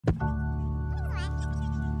Okay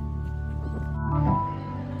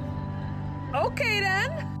then.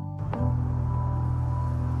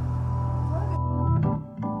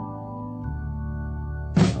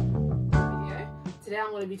 Today I'm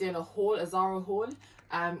going to be doing a haul, a Zara haul.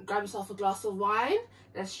 Grab yourself a glass of wine,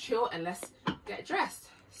 let's chill and let's get dressed.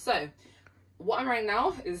 So, what I'm wearing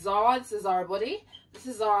now is Zara. This is Zara body. This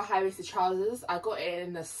is Zara high-waisted trousers. I got it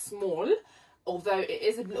in a small, although it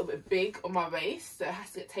is a little bit big on my waist, so it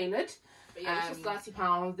has to get tailored. But yeah, this was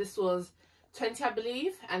 £30. This was 20, I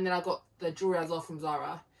believe, and then I got the jewelry as well from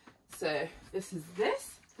Zara. So this is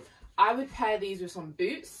this. I would pair these with some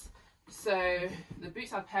boots. So the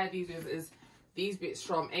boots I pair these with is these boots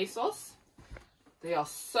from ASOS. They are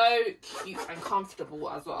so cute and comfortable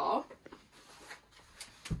as well.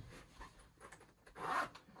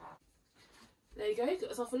 There you go, got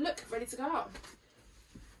yourself a look, ready to go out.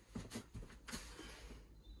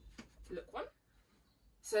 Look one.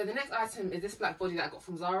 So the next item is this black body that I got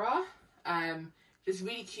from Zara. Just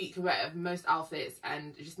really cute, you can wear it with most outfits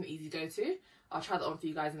and it's just an easy go-to. I'll try that on for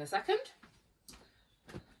you guys in a second.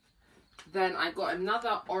 Then I got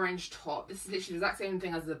another orange top. This is literally the exact same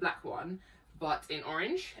thing as the black one, but in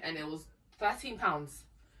orange, and it was £13.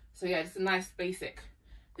 So yeah, just a nice basic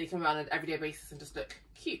that you can wear on an everyday basis and just look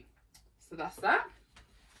cute. So that's that.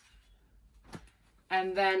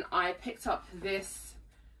 And then I picked up this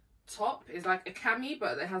top. It's like a cami,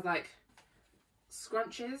 but it has like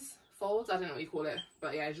scrunches, folds, I don't know what you call it,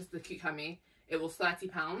 but yeah, it's just the cute cami. It was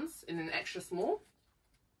 £30 in an extra small.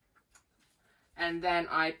 And then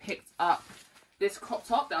I picked up this crop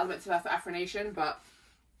top that I was meant to wear for Afro Nation, but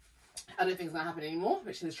I don't think it's gonna happen anymore,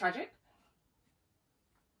 which is tragic.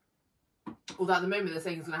 Although at the moment they're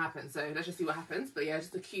saying it's gonna happen, so let's just see what happens. But yeah,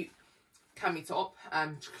 just a cute cami top,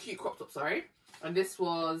 cute crop top, sorry. And this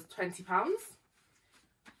was £20.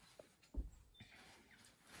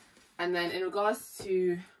 And then in regards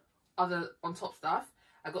to other on top stuff,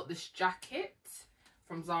 I got this jacket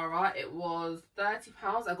from Zara. It was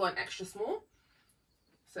 £30. I got an extra small.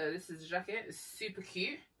 So this is the jacket. It's super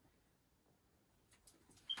cute.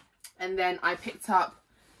 And then I picked up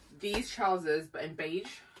these trousers, but in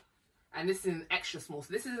beige. And this is an extra small.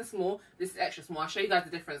 So this is a small, this is extra small. I'll show you guys the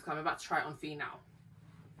difference because I'm about to try it on for you now.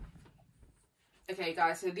 Okay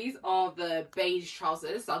guys, so these are the beige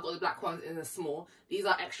trousers. So I've got the black ones in the small. These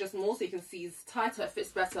are extra small, so you can see it's tighter, it fits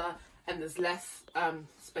better, and there's less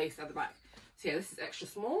space at the back. So yeah, this is extra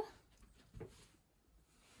small.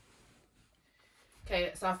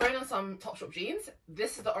 Okay, so I've thrown on some Topshop jeans.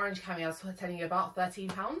 This is the orange cami I was telling you about,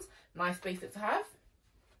 £13. Nice basic to have.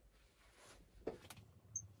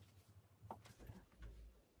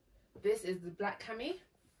 This is the black cami.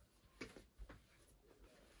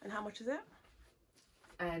 And how much is it?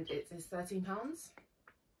 And it is £13.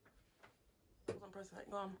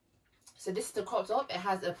 So this is the crop top. It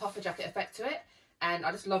has a puffer jacket effect to it, and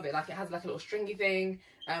I just love it. Like it has like a little stringy thing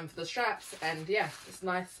for the straps, and yeah, it's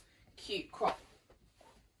nice, cute crop.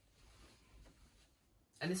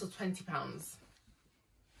 And this was £20.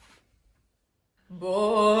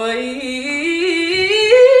 Boy,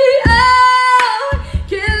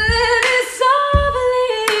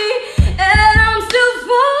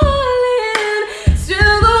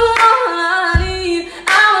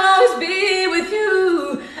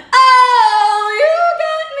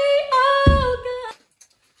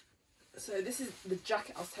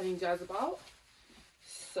 jacket I was telling you guys about.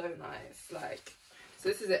 So nice. Like, so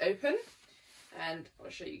this is it open, and I'll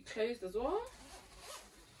show you closed as well.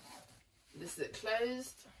 This is it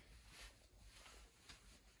closed.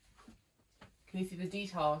 Can you see the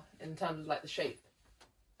detail in terms of like the shape?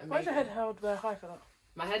 Why is your head held very high for that?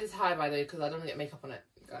 My head is high by the way because I don't want to get makeup on it,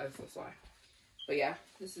 guys, that's why. But yeah,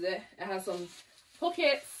 this is it. It has some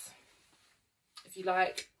pockets if you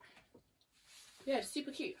like. Yeah, it's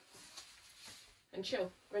super cute and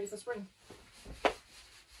chill, ready for spring. So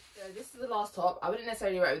this is the last top. I wouldn't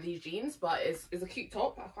necessarily wear it with these jeans, but it's a cute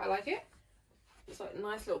top. I quite like it. It's like a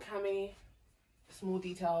nice little cami, small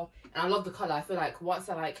detail, and I love the colour. I feel like once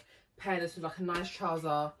I like pair this with like a nice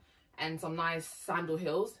trouser and some nice sandal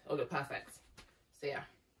heels, it'll look perfect. So yeah.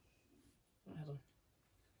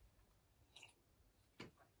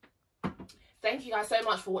 Thank you guys so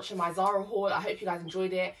much for watching my Zara haul. I hope you guys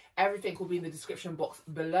enjoyed it. Everything will be in the description box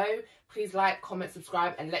below. Please like, comment,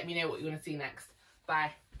 subscribe, and let me know what you want to see next.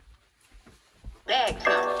 Bye.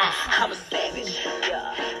 I'm a savage,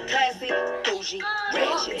 yeah. Classy, bougie,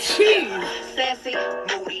 ratchet, sassy,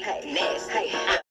 moody, nasty.